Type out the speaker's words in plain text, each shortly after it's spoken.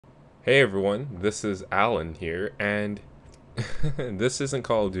Hey everyone, this is Alan here, and this isn't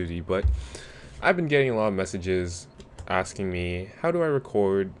Call of Duty, but I've been getting a lot of messages asking me how do I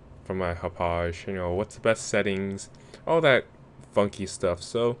record from my Hauppauge, what's the best settings, all that funky stuff.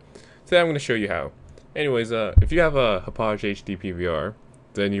 So today I'm going to show you how. Anyways, if you have a Hauppauge HD-PVR,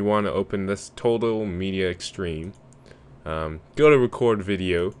 then you want to open this TotalMedia Extreme. Go to record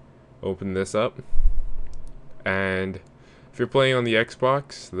video, open this up, and if you're playing on the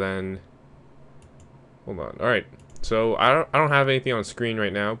Xbox, then hold on. All right. So I don't have anything on screen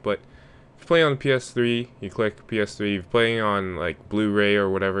right now, but if you're playing on the PS3, you click PS3. If you're playing on like Blu-ray or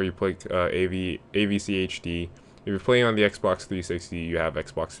whatever, you click AVC HD. If you're playing on the Xbox 360, you have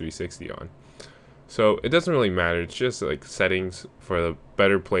Xbox 360 on. So it doesn't really matter. It's just like settings for the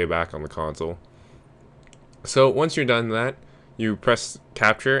better playback on the console. So once you're done that, you press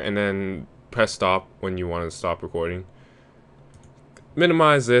capture and then press stop when you want to stop recording.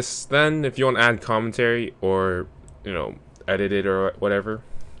 Minimize this. Then if you want to add commentary or edit it or whatever,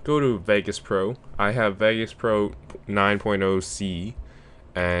 go to Vegas Pro. I have Vegas Pro 9.0C,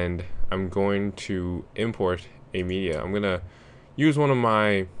 and I'm going to import a media. I'm gonna use one of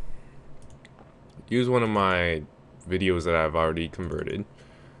my videos that I've already converted.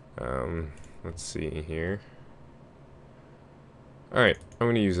 Let's see here. Alright, I'm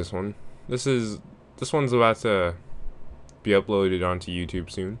gonna use this one. This one's about to be uploaded onto YouTube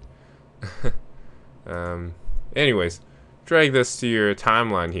soon. Anyways, drag this to your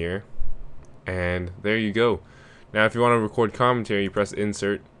timeline here, and there you go. Now if you want to record commentary, you press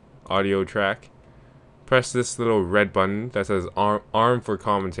insert audio track, press this little red button that says arm for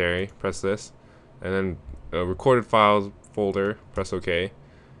commentary, press this, and then recorded files folder, press OK,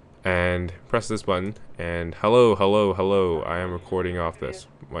 and press this button, and hello, I am recording off this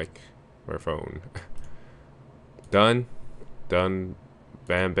microphone. Done,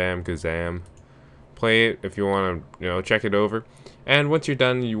 bam kazam. Play it if you want to check it over, and once you're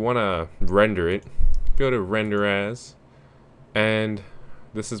done, you want to render it. Go to render as, and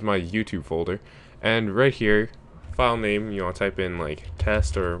this is my YouTube folder, and right here, file name, you want to type in like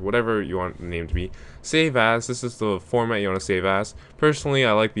test or whatever you want the name to be. Save as, this is the format you want to save as. Personally,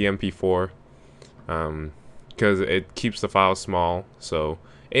 I like the MP4 because it keeps the file small. So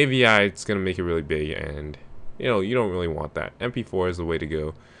AVI, it's gonna make it really big, and you don't really want that. MP4 is the way to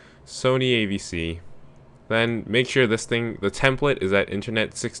go. Sony AVC. Then make sure the template is at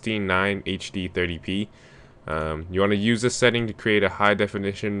Internet 16:9 HD 30p. You want to use this setting to create a high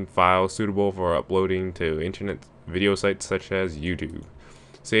definition file suitable for uploading to internet video sites such as YouTube.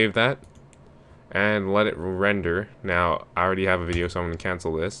 Save that and let it render. Now I already have a video, so I'm going to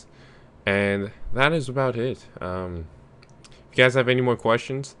cancel this, and that is about it. If you guys have any more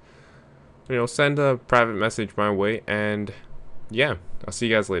questions, send a private message my way, and yeah, I'll see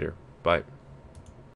you guys later. Bye.